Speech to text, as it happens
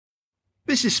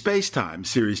This is Spacetime,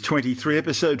 Series 23,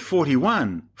 Episode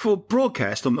 41, for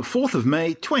broadcast on the 4th of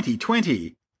May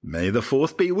 2020. May the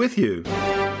 4th be with you.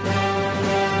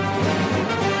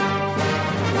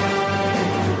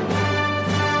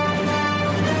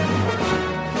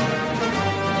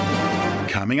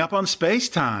 Coming up on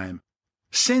Spacetime,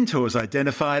 Centaurs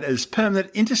identified as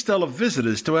permanent interstellar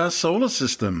visitors to our solar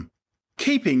system,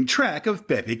 keeping track of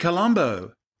Bepi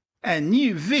Colombo, and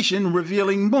new vision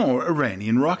revealing more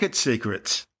Iranian rocket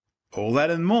secrets. All that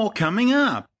and more coming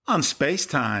up on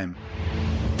Spacetime.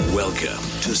 Welcome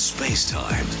to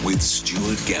Spacetime with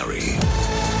Stuart Gary.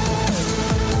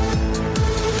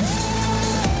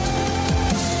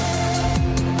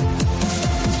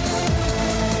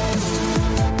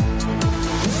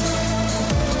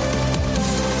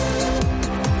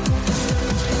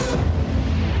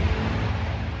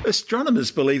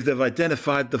 Astronomers believe they've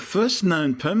identified the first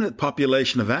known permanent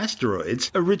population of asteroids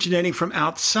originating from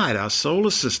outside our solar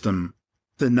system.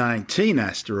 The 19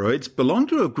 asteroids belong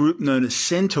to a group known as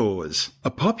Centaurs,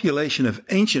 a population of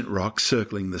ancient rocks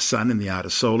circling the Sun in the outer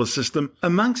solar system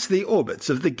amongst the orbits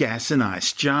of the gas and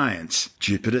ice giants,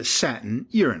 Jupiter, Saturn,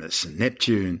 Uranus and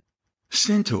Neptune.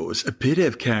 Centaurs appear to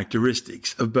have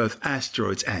characteristics of both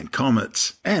asteroids and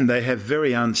comets, and they have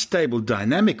very unstable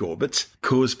dynamic orbits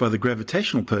caused by the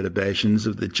gravitational perturbations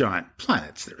of the giant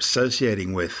planets they're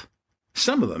associating with.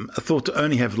 Some of them are thought to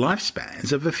only have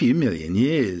lifespans of a few million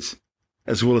years.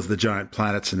 As well as the giant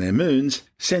planets and their moons,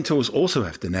 Centaurs also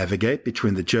have to navigate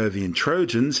between the Jovian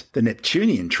Trojans, the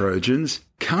Neptunian Trojans,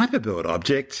 Kuiper belt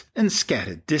objects, and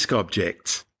scattered disk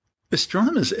objects.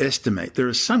 Astronomers estimate there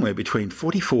are somewhere between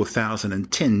 44,000 and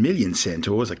 10 million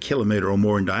Centaurs, a kilometre or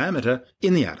more in diameter,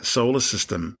 in the outer solar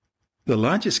system. The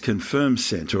largest confirmed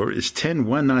Centaur is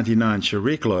 10199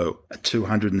 Chariklo, a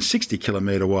 260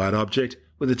 kilometre wide object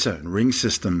with its own ring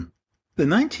system. The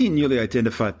 19 newly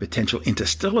identified potential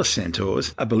interstellar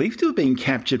Centaurs are believed to have been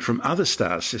captured from other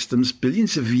star systems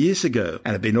billions of years ago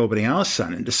and have been orbiting our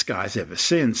Sun in disguise ever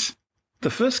since. The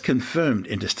first confirmed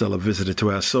interstellar visitor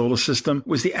to our solar system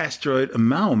was the asteroid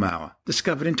Oumuamua,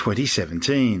 discovered in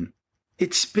 2017.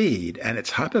 Its speed and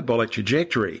its hyperbolic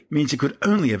trajectory means it could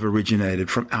only have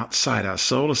originated from outside our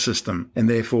solar system, and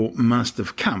therefore must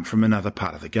have come from another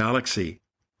part of the galaxy.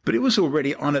 But it was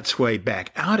already on its way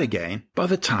back out again by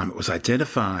the time it was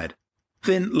identified.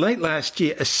 Then, late last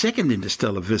year, a second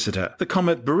interstellar visitor, the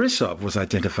comet Borisov, was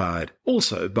identified,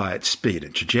 also by its speed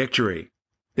and trajectory.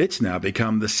 It's now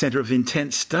become the centre of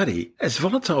intense study, as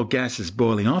volatile gases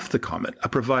boiling off the comet are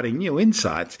providing new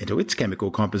insights into its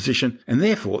chemical composition and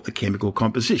therefore the chemical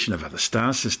composition of other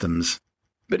star systems.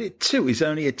 But it too is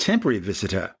only a temporary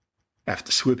visitor.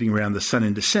 After swooping around the Sun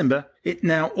in December, it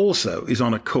now also is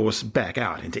on a course back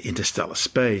out into interstellar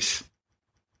space.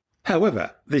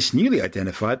 However, this newly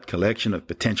identified collection of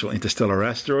potential interstellar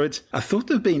asteroids are thought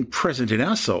to have been present in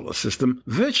our solar system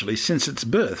virtually since its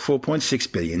birth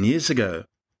 4.6 billion years ago.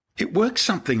 It works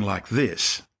something like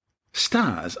this.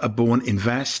 Stars are born in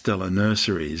vast stellar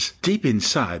nurseries, deep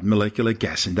inside molecular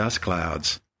gas and dust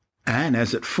clouds. And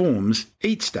as it forms,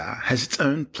 each star has its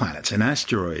own planets and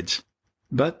asteroids.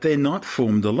 But they're not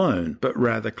formed alone, but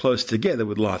rather close together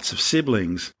with lots of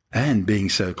siblings. And being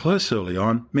so close early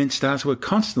on meant stars were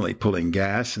constantly pulling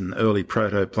gas and early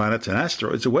protoplanets and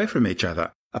asteroids away from each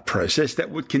other, a process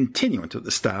that would continue until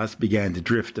the stars began to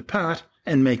drift apart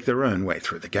and make their own way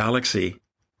through the galaxy.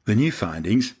 The new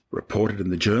findings, reported in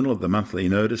the Journal of the Monthly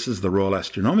Notices of the Royal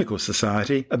Astronomical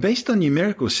Society, are based on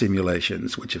numerical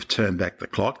simulations which have turned back the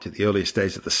clock to the earliest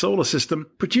days of the solar system,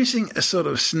 producing a sort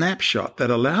of snapshot that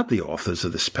allowed the authors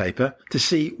of this paper to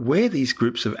see where these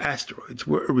groups of asteroids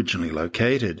were originally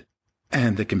located.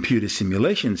 And the computer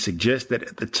simulations suggest that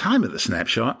at the time of the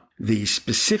snapshot, these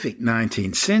specific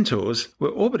 19 Centaurs were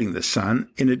orbiting the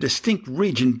Sun in a distinct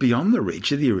region beyond the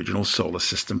reach of the original solar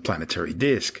system planetary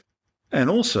disk. And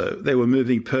also, they were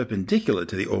moving perpendicular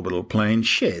to the orbital plane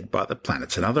shared by the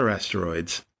planets and other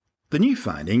asteroids. The new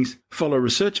findings follow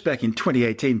research back in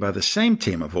 2018 by the same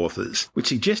team of authors, which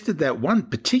suggested that one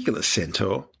particular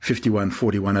Centaur,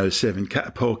 514107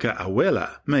 Ka'apoka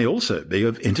Awela, may also be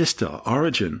of interstellar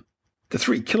origin. The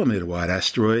 3-kilometre wide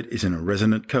asteroid is in a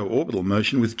resonant co-orbital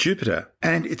motion with Jupiter,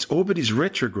 and its orbit is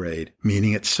retrograde,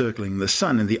 meaning it's circling the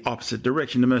Sun in the opposite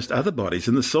direction to most other bodies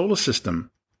in the solar system.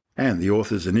 And the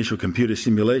author's initial computer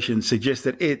simulations suggest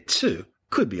that it, too,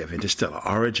 could be of interstellar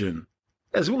origin.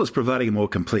 As well as providing a more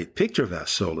complete picture of our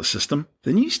solar system,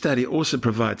 the new study also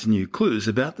provides new clues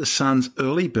about the Sun's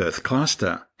early birth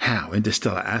cluster, how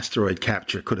interstellar asteroid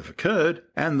capture could have occurred,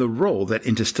 and the role that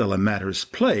interstellar matter has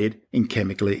played in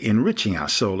chemically enriching our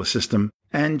solar system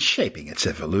and shaping its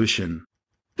evolution.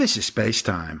 This is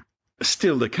Spacetime.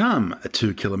 Still to come, a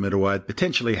 2-kilometre wide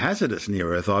potentially hazardous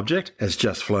near-Earth object has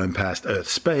just flown past Earth's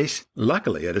space,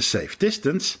 luckily at a safe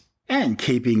distance, and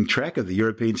keeping track of the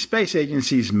European Space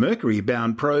Agency's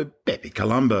Mercury-bound probe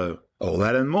Bepi-Colombo. All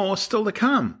that and more still to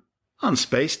come on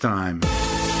Space Time.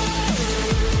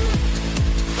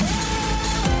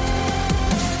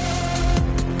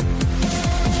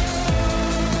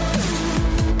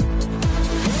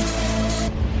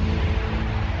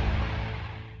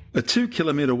 A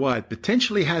 2-kilometre wide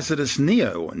potentially hazardous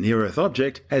NEO, or near-Earth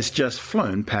object, has just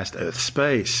flown past Earth's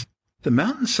space. The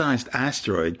mountain-sized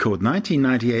asteroid called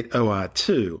 1998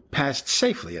 OR2 passed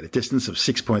safely at a distance of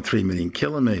 6.3 million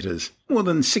kilometres, more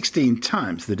than 16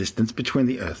 times the distance between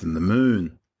the Earth and the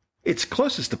Moon. Its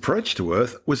closest approach to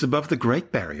Earth was above the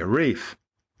Great Barrier Reef.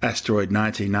 Asteroid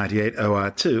 1998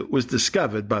 OR2 was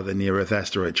discovered by the Near-Earth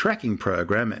Asteroid Tracking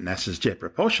Program at NASA's Jet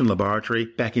Propulsion Laboratory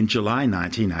back in July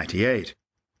 1998.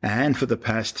 And for the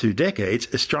past 2 decades,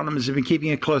 astronomers have been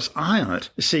keeping a close eye on it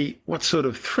to see what sort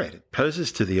of threat it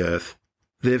poses to the Earth.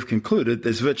 They've concluded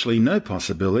there's virtually no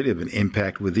possibility of an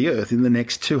impact with the Earth in the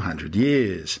next 200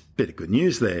 years. Bit of good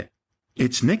news there.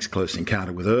 Its next close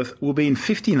encounter with Earth will be in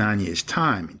 59 years'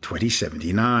 time, in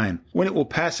 2079, when it will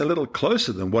pass a little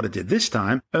closer than what it did this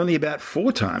time, only about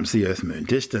 4 times the Earth-Moon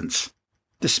distance.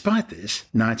 Despite this,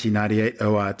 1998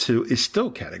 OR2 is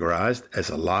still categorized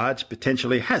as a large,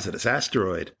 potentially hazardous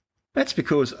asteroid. That's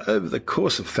because over the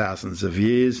course of thousands of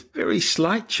years, very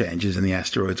slight changes in the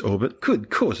asteroid's orbit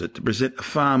could cause it to present a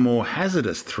far more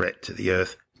hazardous threat to the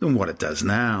Earth than what it does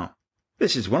now.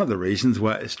 This is one of the reasons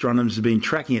why astronomers have been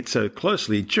tracking it so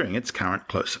closely during its current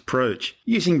close approach,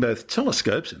 using both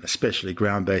telescopes and especially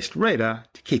ground-based radar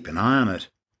to keep an eye on it.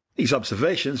 These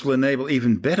observations will enable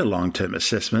even better long-term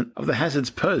assessment of the hazards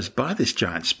posed by this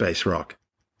giant space rock.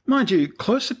 Mind you,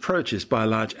 close approaches by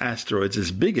large asteroids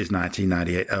as big as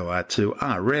 1998 OR2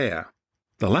 are rare.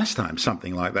 The last time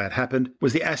something like that happened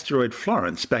was the asteroid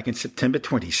Florence back in September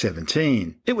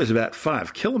 2017. It was about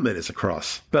 5 kilometres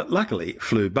across, but luckily it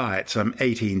flew by at some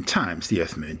 18 times the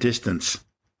Earth-Moon distance.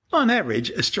 On average,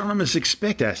 astronomers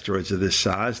expect asteroids of this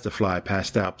size to fly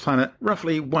past our planet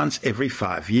roughly once every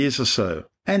 5 years or so.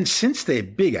 And since they're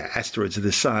bigger, asteroids of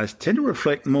this size tend to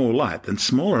reflect more light than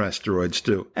smaller asteroids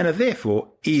do, and are therefore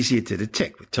easier to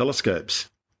detect with telescopes.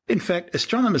 In fact,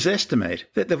 astronomers estimate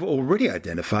that they've already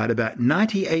identified about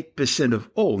 98% of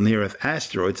all near-Earth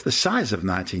asteroids the size of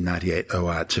 1998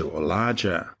 OR2 or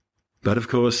larger. But of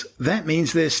course, that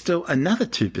means there's still another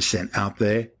 2% out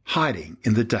there hiding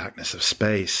in the darkness of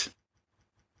space.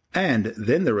 And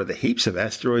then there are the heaps of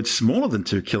asteroids smaller than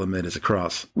 2 kilometres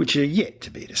across, which are yet to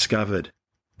be discovered.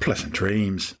 Pleasant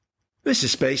dreams. This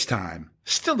is Space Time.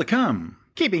 Still to come,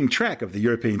 keeping track of the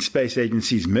European Space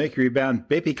Agency's Mercury-bound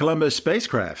Bepi-Colombo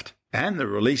spacecraft. And the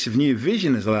release of new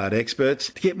vision has allowed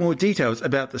experts to get more details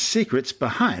about the secrets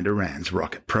behind Iran's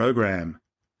rocket program.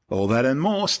 All that and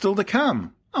more still to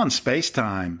come on Space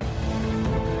Time.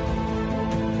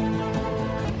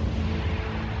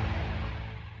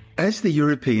 As the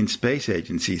European Space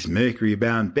Agency's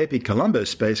Mercury-bound Bepi-Colombo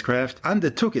spacecraft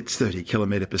undertook its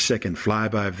 30-kilometre-per-second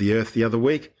flyby of the Earth the other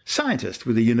week, scientists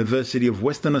with the University of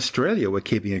Western Australia were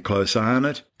keeping a close eye on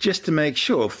it, just to make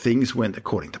sure things went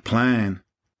according to plan.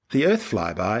 The Earth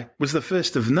flyby was the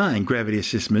first of 9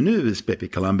 gravity-assist manoeuvres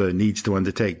Bepi-Colombo needs to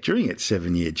undertake during its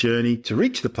 7-year journey to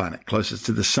reach the planet closest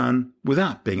to the Sun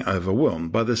without being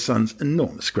overwhelmed by the Sun's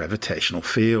enormous gravitational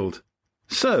field.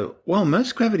 So, while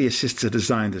most gravity assists are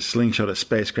designed to slingshot a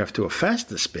spacecraft to a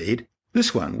faster speed,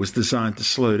 this one was designed to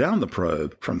slow down the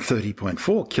probe from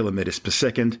 30.4 kilometers per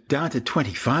second down to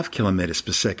 25 kilometers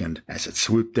per second as it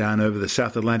swooped down over the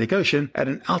South Atlantic Ocean at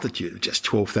an altitude of just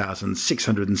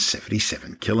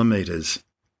 12,677 kilometers.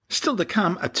 Still to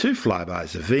come are 2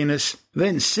 flybys of Venus,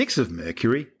 then 6 of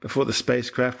Mercury, before the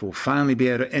spacecraft will finally be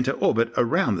able to enter orbit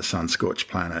around the sun-scorched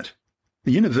planet.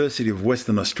 The University of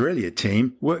Western Australia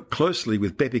team worked closely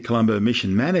with Bepi-Colombo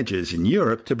mission managers in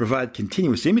Europe to provide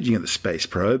continuous imaging of the space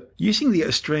probe using the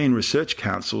Australian Research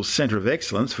Council's Centre of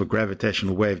Excellence for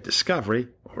Gravitational Wave Discovery,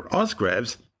 or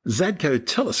AUSGRAV's, ZADCO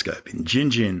telescope in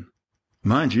Gingin.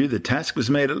 Mind you, the task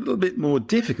was made a little bit more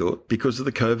difficult because of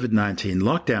the COVID-19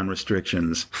 lockdown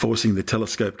restrictions, forcing the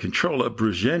telescope controller,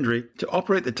 Bruce Gendry, to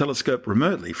operate the telescope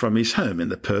remotely from his home in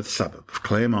the Perth suburb of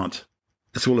Claremont.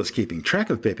 As well as keeping track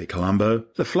of Bepi-Colombo,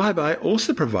 the flyby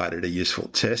also provided a useful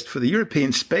test for the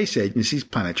European Space Agency's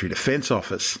Planetary Defence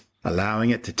Office, allowing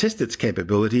it to test its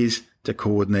capabilities to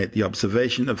coordinate the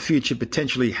observation of future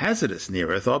potentially hazardous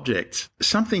near-Earth objects,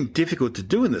 something difficult to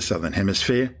do in the Southern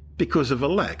Hemisphere because of a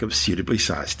lack of suitably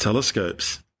sized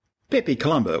telescopes. Bepi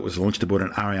Colombo was launched aboard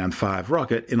an Ariane 5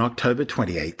 rocket in October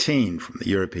 2018 from the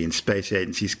European Space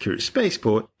Agency's Kourou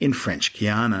spaceport in French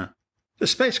Guiana. The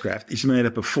spacecraft is made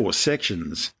up of 4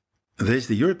 sections. There's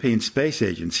the European Space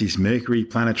Agency's Mercury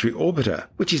Planetary Orbiter,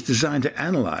 which is designed to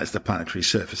analyze the planetary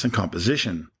surface and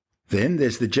composition. Then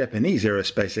there's the Japanese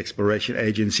Aerospace Exploration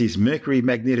Agency's Mercury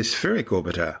Magnetospheric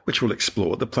Orbiter, which will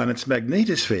explore the planet's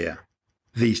magnetosphere.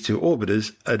 These 2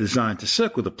 orbiters are designed to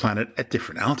circle the planet at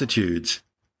different altitudes.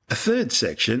 A third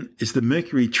section is the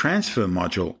Mercury Transfer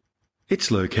Module.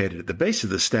 It's located at the base of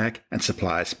the stack and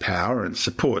supplies power and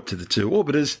support to the 2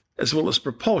 orbiters, as well as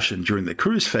propulsion during the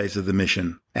cruise phase of the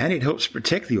mission, and it helps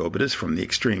protect the orbiters from the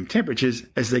extreme temperatures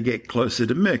as they get closer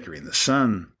to Mercury and the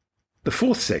Sun. The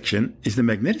fourth section is the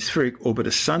Magnetospheric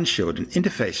Orbiter Sun Shield and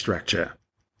Interface Structure.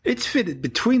 It's fitted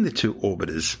between the 2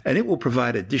 orbiters, and it will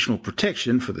provide additional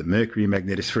protection for the Mercury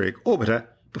Magnetospheric Orbiter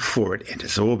before it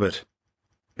enters orbit.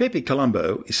 Bepi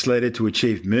Colombo is slated to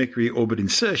achieve Mercury orbit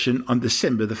insertion on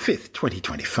December 5,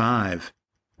 2025.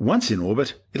 Once in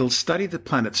orbit, it'll study the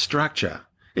planet's structure,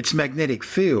 its magnetic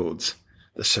fields,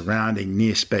 the surrounding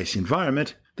near-space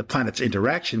environment, the planet's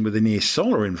interaction with the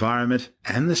near-solar environment,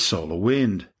 and the solar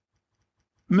wind.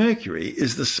 Mercury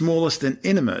is the smallest and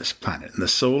innermost planet in the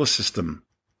solar system.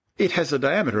 It has a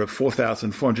diameter of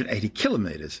 4,480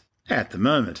 kilometers at the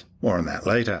moment, more on that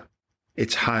later.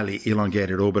 Its highly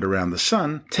elongated orbit around the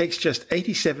Sun takes just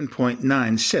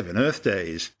 87.97 Earth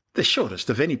days, the shortest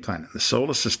of any planet in the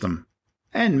solar system.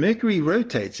 And Mercury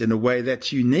rotates in a way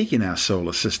that's unique in our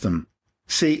solar system.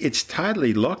 See, it's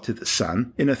tidally locked to the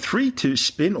Sun in a 3-2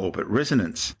 spin orbit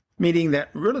resonance, meaning that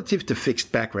relative to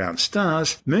fixed background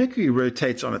stars, Mercury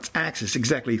rotates on its axis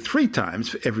exactly 3 times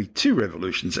for every 2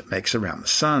 revolutions it makes around the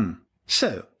Sun.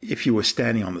 So, if you were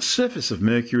standing on the surface of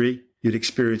Mercury, you'd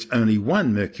experience only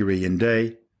 1 Mercurian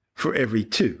day for every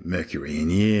 2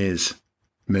 Mercurian years.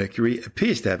 Mercury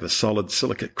appears to have a solid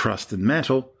silicate crust and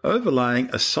mantle overlying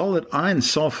a solid iron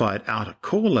sulfide outer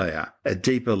core layer, a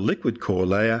deeper liquid core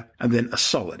layer, and then a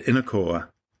solid inner core.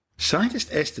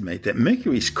 Scientists estimate that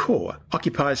Mercury's core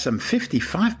occupies some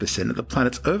 55% of the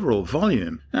planet's overall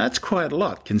volume. Now, that's quite a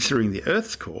lot, considering the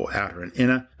Earth's core, outer and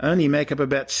inner, only make up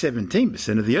about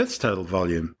 17% of the Earth's total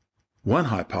volume. One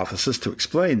hypothesis to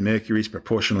explain Mercury's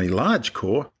proportionally large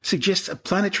core suggests a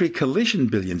planetary collision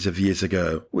billions of years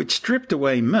ago, which stripped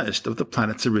away most of the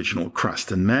planet's original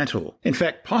crust and mantle. In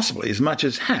fact, possibly as much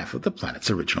as half of the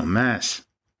planet's original mass.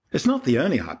 It's not the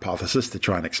only hypothesis to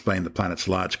try and explain the planet's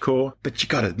large core, but you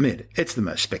gotta admit, it's the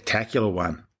most spectacular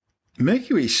one.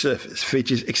 Mercury's surface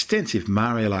features extensive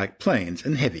mare-like plains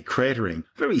and heavy cratering,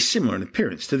 very similar in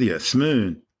appearance to the Earth's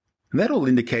moon. And that all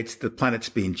indicates that the planet's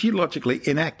been geologically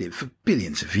inactive for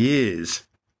billions of years.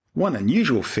 One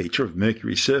unusual feature of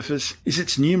Mercury's surface is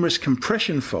its numerous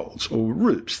compression folds, or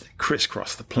roops, that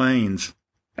crisscross the plains.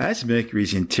 As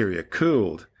Mercury's interior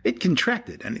cooled, it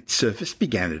contracted and its surface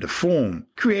began to deform,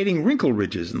 creating wrinkle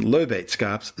ridges and lobate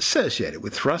scarps associated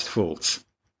with thrust faults.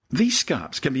 These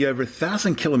scarps can be over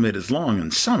 1,000 kilometers long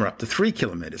and some are up to 3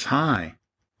 kilometers high.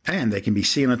 And they can be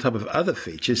seen on top of other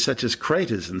features such as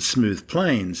craters and smooth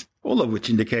plains, all of which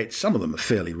indicate some of them are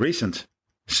fairly recent.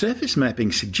 Surface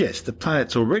mapping suggests the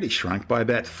planet's already shrunk by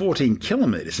about 14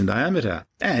 kilometers in diameter,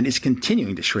 and is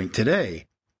continuing to shrink today.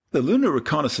 The Lunar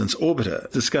Reconnaissance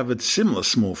Orbiter discovered similar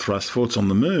small thrust faults on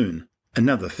the Moon,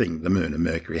 another thing the Moon and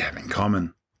Mercury have in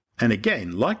common. And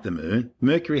again, like the Moon,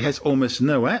 Mercury has almost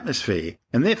no atmosphere,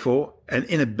 and therefore an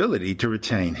inability to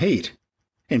retain heat.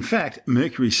 In fact,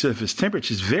 Mercury's surface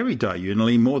temperatures vary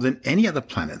diurnally more than any other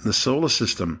planet in the solar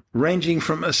system, ranging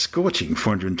from a scorching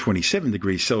 427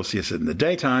 degrees Celsius in the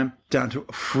daytime down to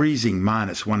a freezing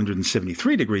minus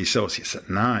 173 degrees Celsius at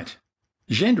night.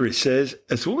 Gendry says,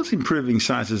 as well as improving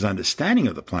science's understanding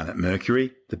of the planet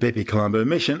Mercury, the Bepi Colombo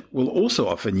mission will also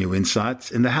offer new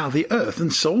insights into how the Earth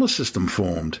and solar system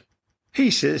formed. He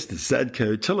says the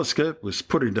Zadko telescope was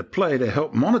put into play to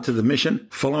help monitor the mission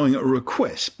following a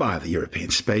request by the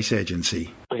European Space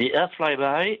Agency. The Earth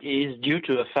flyby is due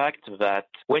to the fact that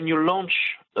when you launch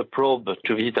a probe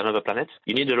to visit another planet,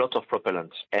 you need a lot of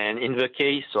propellant. And in the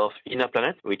case of inner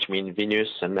planet, which means Venus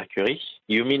and Mercury,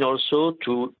 you mean also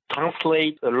to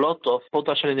translate a lot of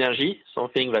potential energy,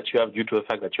 something that you have due to the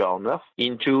fact that you are on Earth,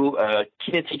 into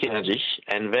kinetic energy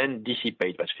and then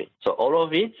dissipate that thing. So all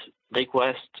of it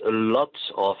request a lot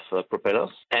of propellers,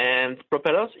 and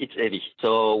propellers, it's heavy.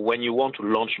 So when you want to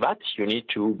launch that, you need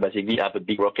to basically have a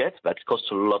big rocket that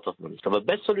costs a lot of money. So the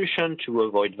best solution to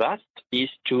avoid that is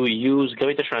to use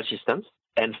gravitational assistance.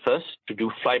 and first to do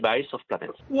flybys of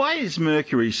planets. Why is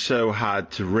Mercury so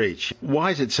hard to reach?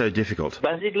 Why is it so difficult?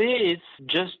 Basically, it's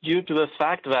just due to the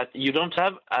fact that you don't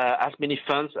have as many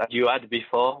funds as you had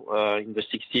before in the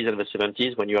 60s and the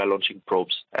 70s when you are launching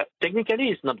probes. Technically,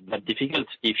 it's not that difficult.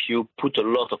 If you put a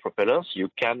lot of propellers, you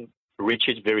can reach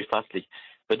it very fastly.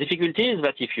 The difficulty is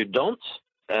that if you don't,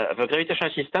 the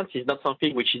gravitational assistance is not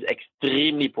something which is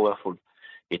extremely powerful.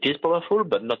 It is powerful,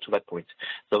 but not to that point.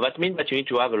 So that means that you need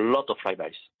to have a lot of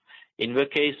flybys. In the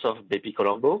case of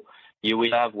Bepi-Colombo, you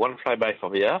will have one flyby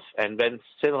from the Earth and then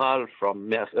several from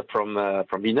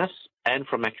Venus and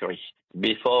from Mercury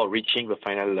before reaching the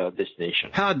final destination.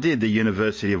 How did the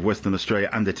University of Western Australia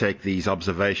undertake these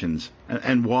observations,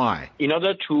 and why? In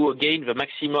order to gain the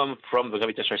maximum from the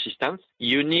gravitational assistance,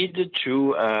 you need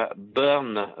to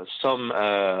burn some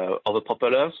of the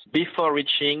propellers before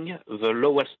reaching the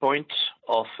lowest point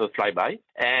of the flyby.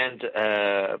 And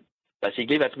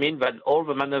basically, that means that all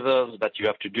the maneuvers that you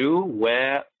have to do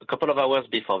were a couple of hours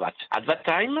before that. At that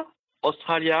time,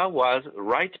 Australia was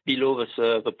right below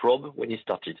the probe when it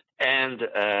started. And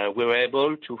we were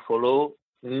able to follow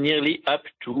nearly up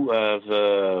to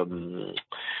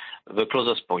the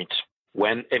closest point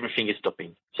when everything is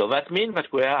stopping. So that means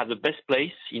that we are at the best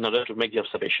place in order to make the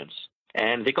observations.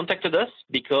 And they contacted us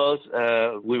because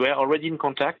we were already in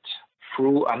contact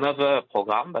through another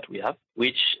program that we have,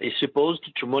 which is supposed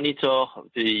to monitor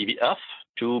the Earth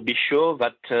to be sure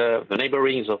that the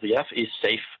neighborings of the Earth is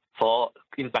safe for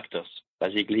impactors,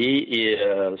 basically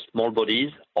small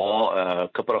bodies or a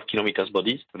couple of kilometers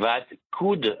bodies that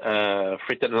could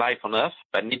threaten life on Earth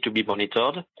but need to be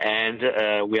monitored. And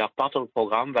we are part of the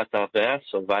program that are there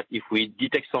so that if we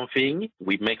detect something,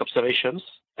 we make observations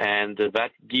and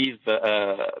that give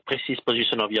precise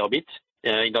position of the orbit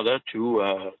in order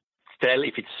to tell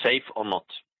if it's safe or not.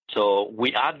 So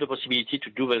we had the possibility to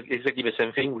do exactly the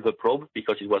same thing with the probe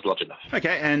because it was large enough.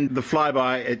 Okay, and the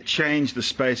flyby, it changed the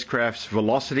spacecraft's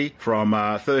velocity from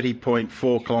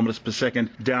 30.4 kilometers per second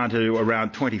down to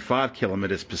around 25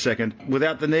 kilometers per second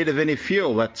without the need of any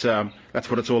fuel. That's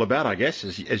what it's all about, I guess,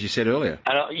 as you said earlier.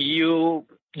 You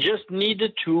just need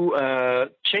to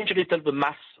change a little the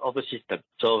mass of the system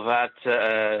so that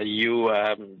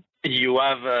you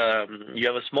have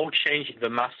a small change in the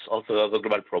mass of the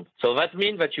global probe. So that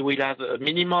means that you will have a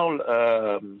minimal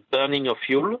burning of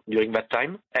fuel during that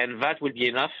time, and that will be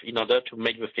enough in order to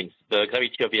make the things. The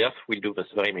gravity of the Earth will do this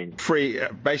very main.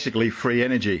 Basically free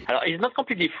energy. It's not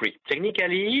completely free.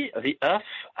 Technically, the Earth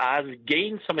has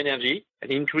gained some energy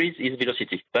and increased its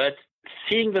velocity. But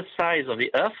seeing the size of the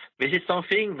Earth, this is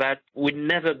something that would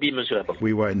never be measurable.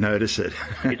 We won't notice it.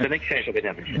 It's an exchange of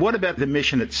energy. What about the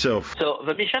mission itself? So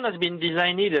the mission has been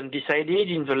designed and decided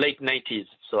in the late 90s.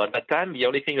 So at that time, the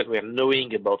only thing that we were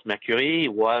knowing about Mercury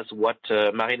was what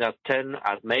Mariner 10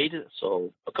 has made,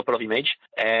 so a couple of images,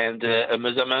 and a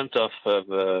measurement of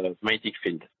the magnetic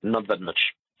field, not that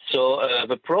much. So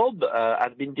the probe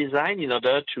has been designed in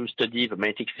order to study the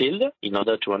magnetic field, in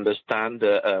order to understand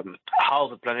how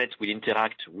the planet will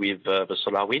interact with the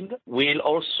solar wind. We'll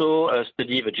also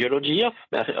study the geology of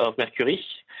Mercury.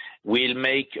 We'll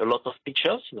make a lot of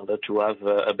pictures in order to have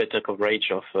a better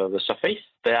coverage of the surface.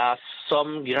 There are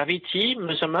some gravity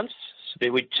measurements.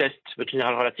 They will test the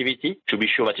general relativity to be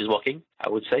sure that it's working, I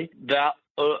would say. There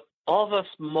are other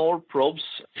small probes,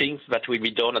 things that will be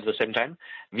done at the same time.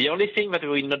 The only thing that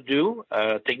we will not do,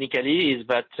 technically, is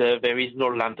that there is no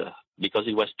lander, because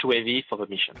it was too heavy for the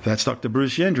mission. That's Dr.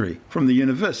 Bruce Yendry from the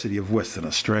University of Western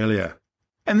Australia.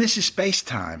 And this is Space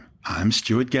Time. I'm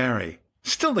Stuart Gary.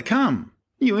 Still to come,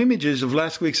 new images of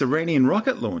last week's Iranian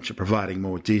rocket launch are providing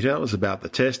more details about the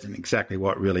test and exactly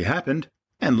what really happened.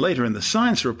 And later in the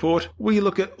Science Report, we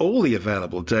look at all the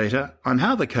available data on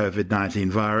how the COVID-19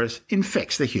 virus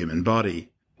infects the human body.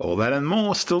 All that and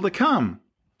more still to come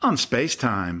on Space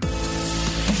Time.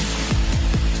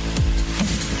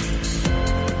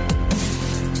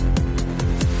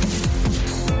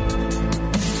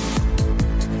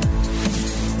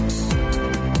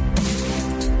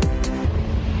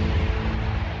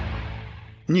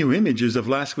 New images of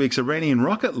last week's Iranian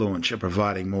rocket launch are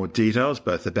providing more details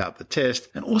both about the test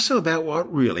and also about what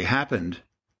really happened.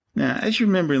 Now, as you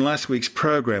remember in last week's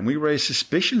program, we raised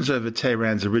suspicions over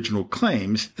Tehran's original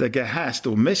claims that a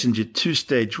Gahast or messenger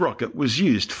two-stage rocket was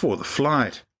used for the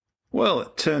flight. Well,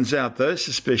 it turns out those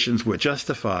suspicions were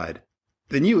justified.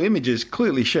 The new images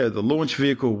clearly show the launch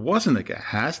vehicle wasn't a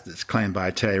Gahast as claimed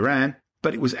by Tehran,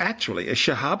 but it was actually a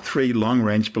Shahab-3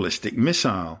 long-range ballistic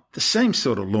missile, the same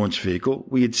sort of launch vehicle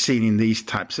we had seen in these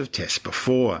types of tests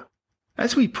before.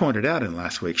 As we pointed out in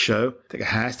last week's show, the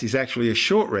Gahast is actually a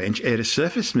short-range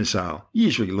air-to-surface missile,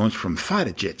 usually launched from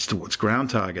fighter jets towards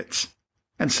ground targets.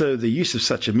 and so the use of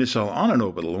such a missile on an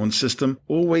orbital launch system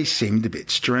always seemed a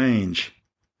bit strange.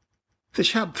 The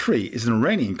Shahab-3 is an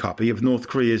Iranian copy of North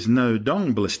Korea's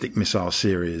No-Dong ballistic missile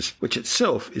series, which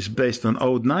itself is based on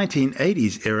old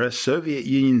 1980s-era Soviet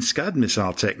Union Scud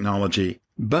missile technology,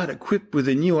 but equipped with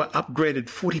a newer upgraded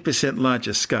 40%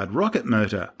 larger Scud rocket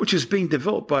motor, which was being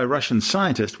developed by Russian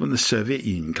scientists when the Soviet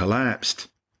Union collapsed.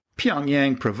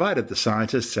 Pyongyang provided the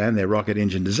scientists and their rocket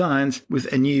engine designs with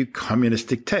a new communist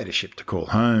dictatorship to call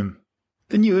home.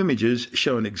 The new images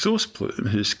show an exhaust plume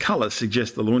whose colour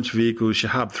suggests the launch vehicle's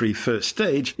Shahab-3 first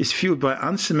stage is fueled by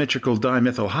unsymmetrical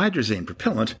dimethylhydrazine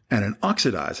propellant and an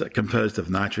oxidizer composed of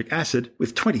nitric acid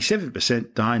with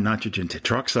 27% dinitrogen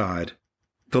tetroxide.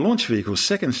 The launch vehicle's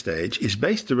second stage is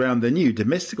based around the new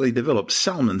domestically developed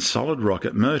Salmon solid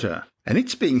rocket motor, and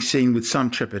it's being seen with some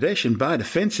trepidation by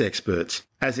defence experts,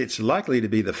 as it's likely to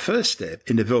be the first step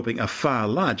in developing a far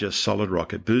larger solid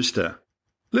rocket booster.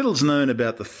 Little's known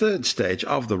about the third stage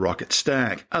of the rocket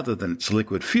stack, other than it's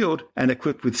liquid-fueled and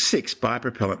equipped with 6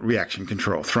 bipropellant reaction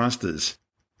control thrusters.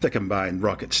 The combined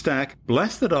rocket stack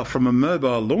blasted off from a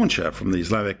mobile launcher from the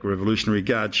Islamic Revolutionary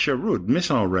Guard Sharud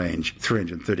missile range,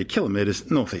 330 kilometres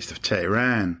northeast of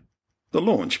Tehran. The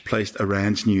launch placed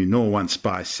Iran's new Nor-1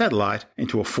 spy satellite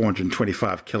into a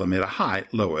 425-kilometre high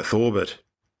low Earth orbit.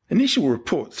 Initial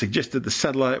reports suggested the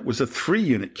satellite was a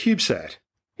 3-unit CubeSat.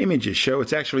 Images show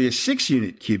it's actually a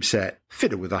 6-unit CubeSat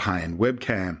fitted with a high-end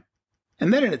webcam.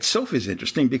 And that in itself is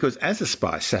interesting because as a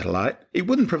spy satellite, it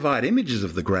wouldn't provide images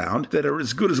of the ground that are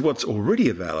as good as what's already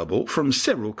available from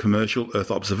several commercial Earth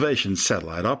observation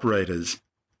satellite operators.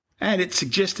 And it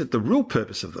suggested the real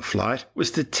purpose of the flight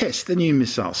was to test the new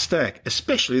missile stack,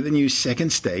 especially the new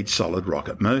second-stage solid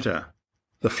rocket motor.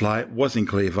 The flight was in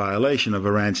clear violation of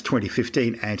Iran's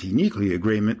 2015 anti-nuclear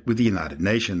agreement with the United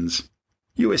Nations.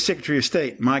 US Secretary of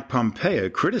State Mike Pompeo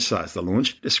criticized the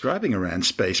launch, describing Iran's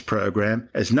space program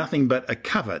as nothing but a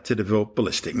cover to develop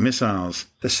ballistic missiles,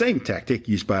 the same tactic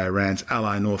used by Iran's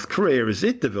ally North Korea as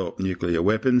it developed nuclear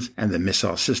weapons and the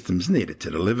missile systems needed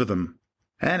to deliver them.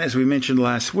 And as we mentioned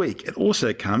last week, it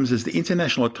also comes as the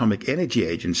International Atomic Energy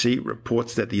Agency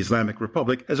reports that the Islamic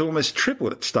Republic has almost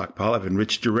tripled its stockpile of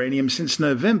enriched uranium since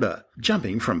November,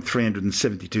 jumping from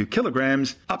 372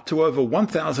 kilograms up to over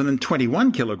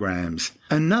 1,021 kilograms,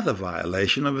 another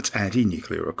violation of its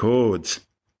anti-nuclear accords.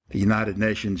 The United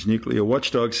Nations nuclear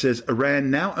watchdog says Iran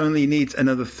now only needs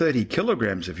another 30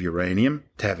 kilograms of uranium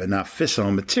to have enough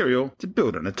fissile material to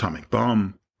build an atomic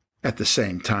bomb. At the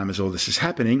same time as all this is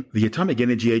happening, the Atomic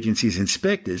Energy Agency's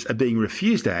inspectors are being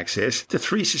refused access to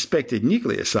 3 suspected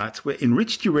nuclear sites where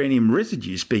enriched uranium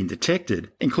residues been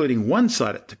detected, including one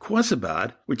site at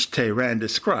Taqwazabad, which Tehran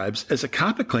describes as a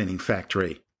carpet cleaning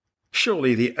factory.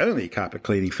 Surely the only carpet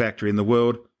cleaning factory in the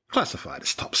world classified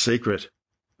as top secret.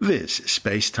 This is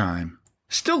Space Time.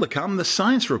 Still to come, the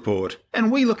Science Report,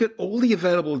 and we look at all the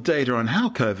available data on how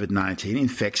COVID-19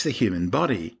 infects the human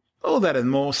body. All that and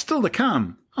more still to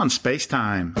come on Space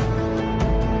Time.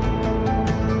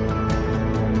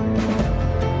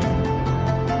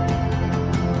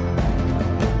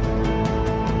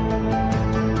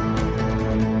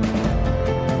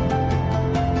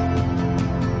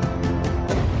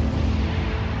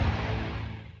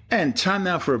 And time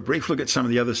now for a brief look at some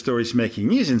of the other stories making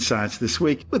news in science this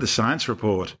week with the Science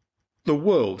Report. The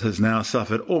world has now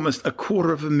suffered almost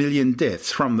 250,000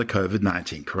 deaths from the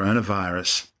COVID-19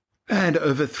 coronavirus. And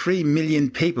over 3 million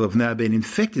people have now been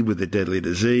infected with the deadly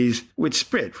disease, which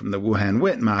spread from the Wuhan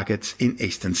wet markets in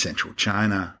eastern central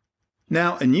China.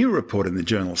 Now, a new report in the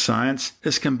journal Science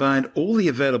has combined all the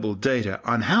available data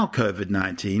on how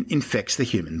COVID-19 infects the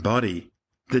human body.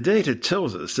 The data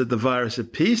tells us that the virus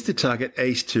appears to target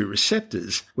ACE2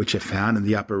 receptors, which are found in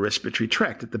the upper respiratory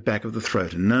tract at the back of the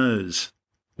throat and nose.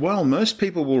 While most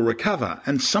people will recover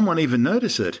and some won't even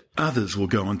notice it, others will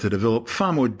go on to develop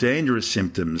far more dangerous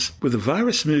symptoms, with the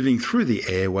virus moving through the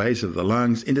airways of the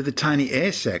lungs into the tiny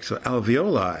air sacs or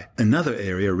alveoli, another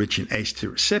area rich in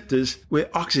ACE2 receptors where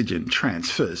oxygen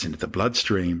transfers into the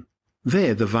bloodstream.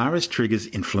 There, the virus triggers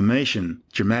inflammation,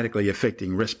 dramatically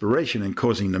affecting respiration and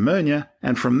causing pneumonia,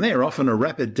 and from there often a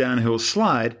rapid downhill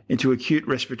slide into acute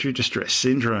respiratory distress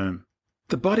syndrome.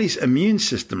 The body's immune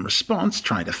system response,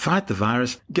 trying to fight the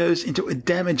virus, goes into a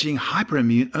damaging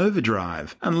hyperimmune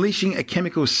overdrive, unleashing a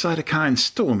chemical cytokine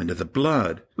storm into the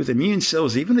blood, with immune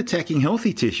cells even attacking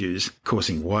healthy tissues,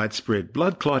 causing widespread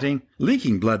blood clotting,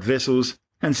 leaking blood vessels,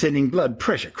 and sending blood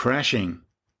pressure crashing.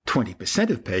 20%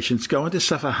 of patients go on to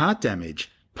suffer heart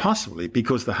damage, possibly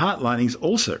because the heart lining is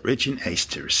also rich in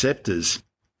ACE2 receptors.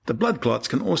 The blood clots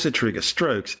can also trigger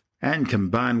strokes, and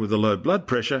combined with the low blood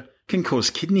pressure, can cause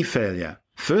kidney failure,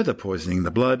 further poisoning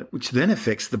the blood, which then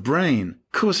affects the brain,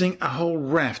 causing a whole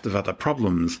raft of other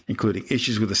problems, including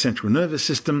issues with the central nervous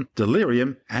system,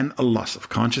 delirium, and a loss of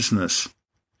consciousness.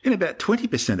 In about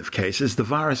 20% of cases, the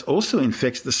virus also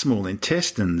infects the small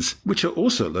intestines, which are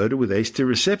also loaded with ACE2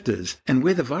 receptors, and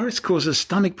where the virus causes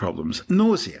stomach problems,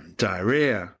 nausea, and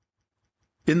diarrhea.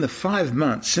 In the 5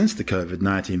 months since the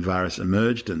COVID-19 virus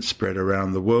emerged and spread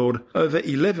around the world, over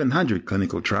 1,100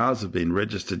 clinical trials have been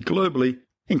registered globally,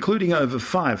 including over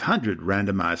 500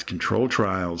 randomized control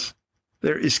trials.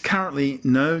 There is currently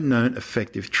no known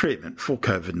effective treatment for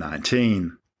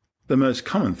COVID-19. The most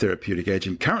common therapeutic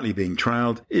agent currently being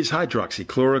trialled is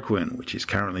hydroxychloroquine, which is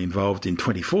currently involved in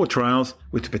 24 trials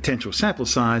with a potential sample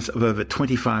size of over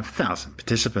 25,000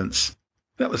 participants.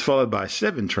 That was followed by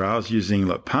 7 trials using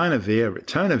lopinavir,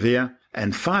 ritonavir,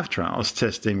 and 5 trials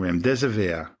testing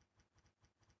remdesivir.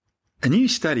 A new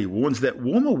study warns that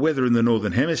warmer weather in the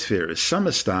Northern Hemisphere as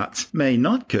summer starts may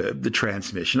not curb the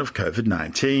transmission of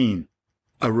COVID-19.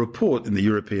 A report in the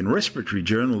European Respiratory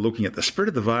Journal looking at the spread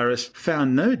of the virus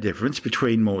found no difference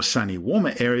between more sunny,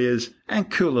 warmer areas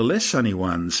and cooler, less sunny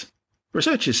ones.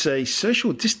 Researchers say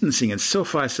social distancing and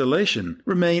self-isolation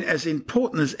remain as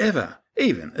important as ever,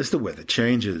 even as the weather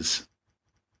changes.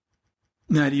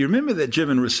 Now, do you remember that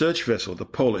German research vessel, the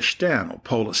Polar Stern or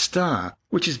Polar Star,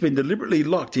 which has been deliberately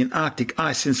locked in Arctic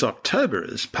ice since October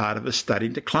as part of a study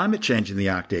into climate change in the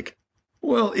Arctic?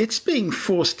 Well, it's being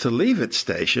forced to leave its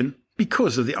station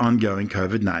because of the ongoing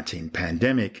COVID-19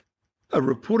 pandemic. A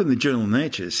report in the journal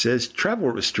Nature says travel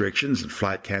restrictions and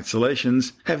flight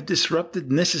cancellations have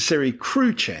disrupted necessary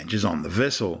crew changes on the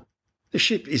vessel. The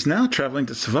ship is now travelling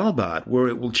to Svalbard, where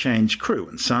it will change crew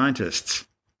and scientists.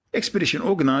 Expedition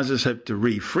organisers hope to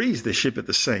refreeze the ship at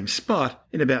the same spot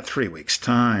in about 3 weeks'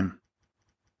 time.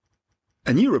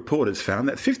 A new report has found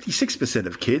that 56%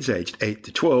 of kids aged 8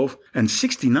 to 12 and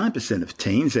 69% of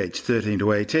teens aged 13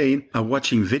 to 18 are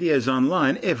watching videos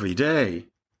online every day.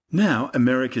 Now,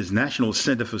 America's National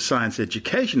Center for Science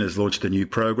Education has launched a new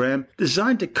program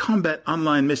designed to combat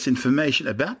online misinformation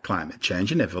about climate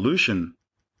change and evolution.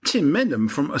 Tim Mendham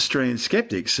from Australian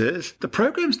Skeptics says the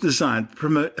program's designed to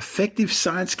promote effective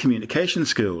science communication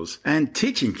skills, and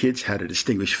teaching kids how to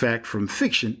distinguish fact from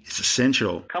fiction is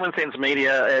essential. Common Sense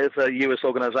Media is a US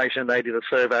organisation. They did a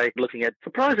survey looking at,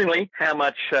 surprisingly, how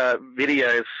much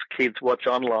videos kids watch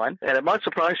online. And it might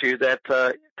surprise you that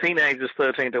teenagers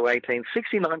 13 to 18,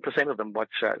 69% of them watch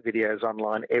videos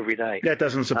online every day. That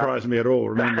doesn't surprise me at all,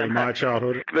 remembering my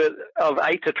childhood. But of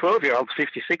 8 to 12-year-olds,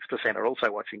 56% are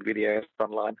also watching videos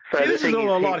online. So yeah, this is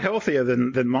all a lot healthier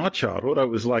than my childhood. I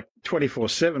was like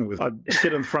 24/7 I'd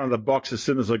sit in front of the box as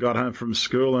soon as I got home from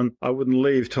school, and I wouldn't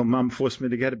leave till Mum forced me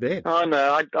to go to bed. Oh,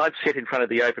 no, I'd sit in front of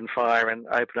the open fire and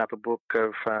open up a book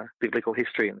of biblical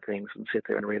history and things and sit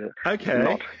there and read it.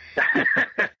 Okay.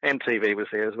 And TV was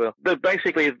there as well. But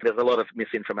basically, there's a lot of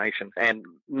misinformation and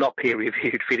not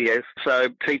peer-reviewed videos. So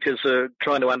teachers are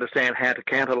trying to understand how to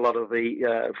counter a lot of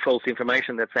the false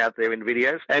information that's out there in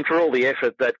videos. And for all the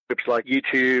effort that groups like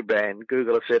YouTube and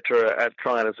Google, etc., are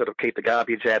trying to sort of keep the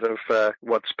garbage out of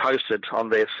what's posted on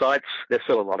their sites, there's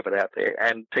still a lot of it out there.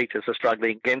 And teachers are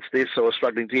struggling against this, or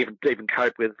struggling to even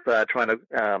cope with trying to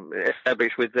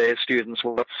establish with their students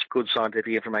what's good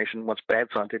scientific information, what's bad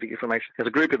scientific information. There's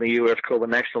a group in the US called the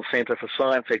National Center for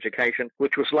Science Education,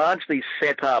 which was largely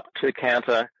set up to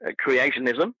counter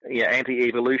creationism,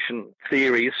 anti-evolution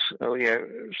theories,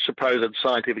 supposed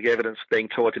scientific evidence being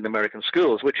taught in American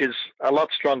schools, which is a lot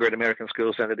stronger in American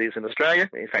schools than it is in Australia.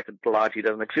 In fact, it largely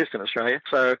doesn't exist in Australia.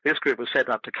 So this group was set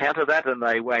up to counter that, and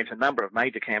they waged a number of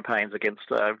major campaigns against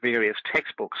various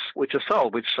textbooks which are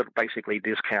sold, which sort of basically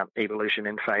discount evolution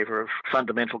in favour of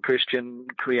fundamental Christian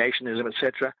creationism,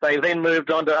 etc. They then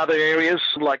moved on to other areas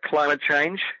like climate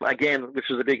change, again, which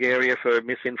is a big area for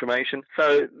misinformation.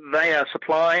 So they are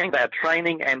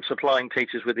training and supplying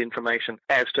teachers with information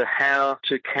as to how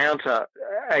to counter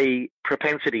a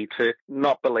propensity to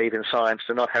not believe in science,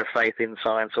 to not have faith in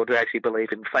science, or to actually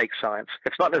believe in fake science.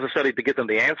 It's not necessarily to give them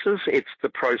the answers, it's the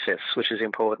process which is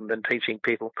important, and teaching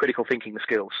people critical thinking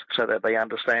skills so that they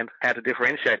understand how to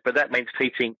differentiate. But that means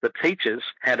teaching the teachers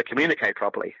how to communicate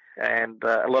properly. And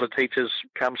a lot of teachers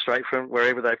come straight from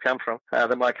wherever they've come from.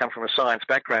 They might come from a science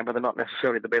background, but they're not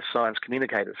necessarily the best science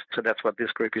communicators. So that's what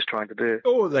this group is trying to do.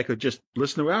 Or they could just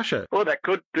listen to our show. Or they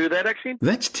could do that, actually.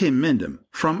 That's Tim Mendham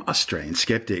from Australian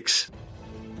Skeptics.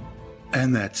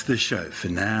 And that's the show for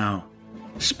now.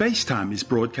 Spacetime is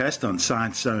broadcast on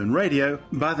Science Zone Radio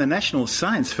by the National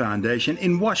Science Foundation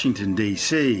in Washington,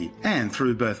 D.C., and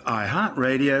through both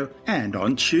iHeartRadio and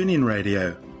on TuneIn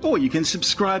Radio. Or you can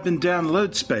subscribe and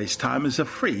download Space Time as a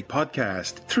free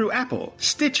podcast through Apple,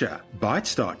 Stitcher,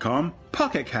 Bytes.com,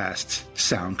 Pocket Casts,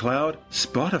 SoundCloud,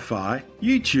 Spotify,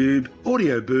 YouTube,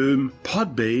 Audio Boom,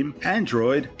 Podbeam,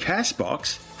 Android,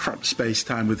 Castbox, from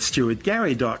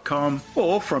spacetimewithstuartgary.com,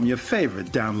 or from your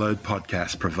favourite download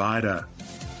podcast provider.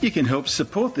 You can help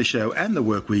support the show and the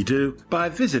work we do by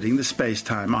visiting the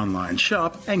Spacetime online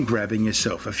shop and grabbing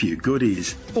yourself a few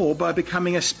goodies, or by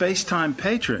becoming a Spacetime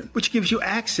patron, which gives you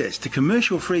access to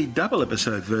commercial-free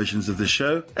double-episode versions of the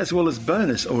show, as well as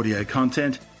bonus audio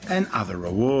content and other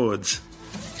rewards.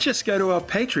 Just go to our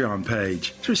Patreon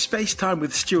page through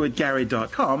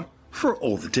spacetimewithstuartgary.com for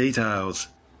all the details.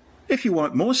 If you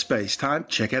want more Space Time,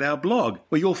 check out our blog,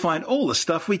 where you'll find all the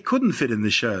stuff we couldn't fit in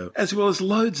the show, as well as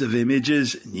loads of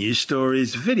images, news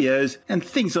stories, videos, and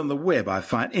things on the web I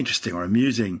find interesting or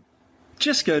amusing.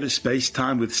 Just go to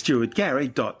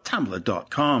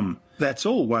spacetimewithstuartgary.tumblr.com. That's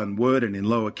all one word and in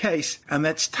lowercase, and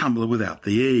that's Tumblr without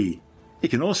the E. You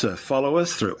can also follow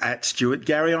us through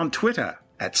 @StuartGary on Twitter,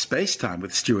 at Spacetime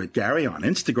with Stuart Gary on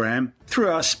Instagram, through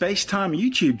our Spacetime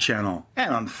YouTube channel,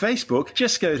 and on Facebook,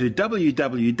 just go to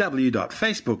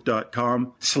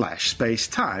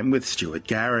www.facebook.com/Spacetime with Stuart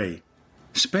Gary.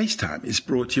 Spacetime is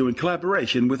brought to you in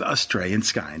collaboration with Australian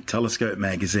Sky and Telescope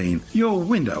magazine, your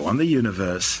window on the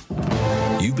universe.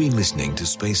 You've been listening to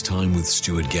Spacetime with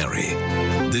Stuart Gary.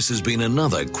 This has been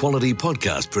another quality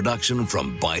podcast production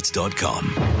from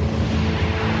Bytes.com.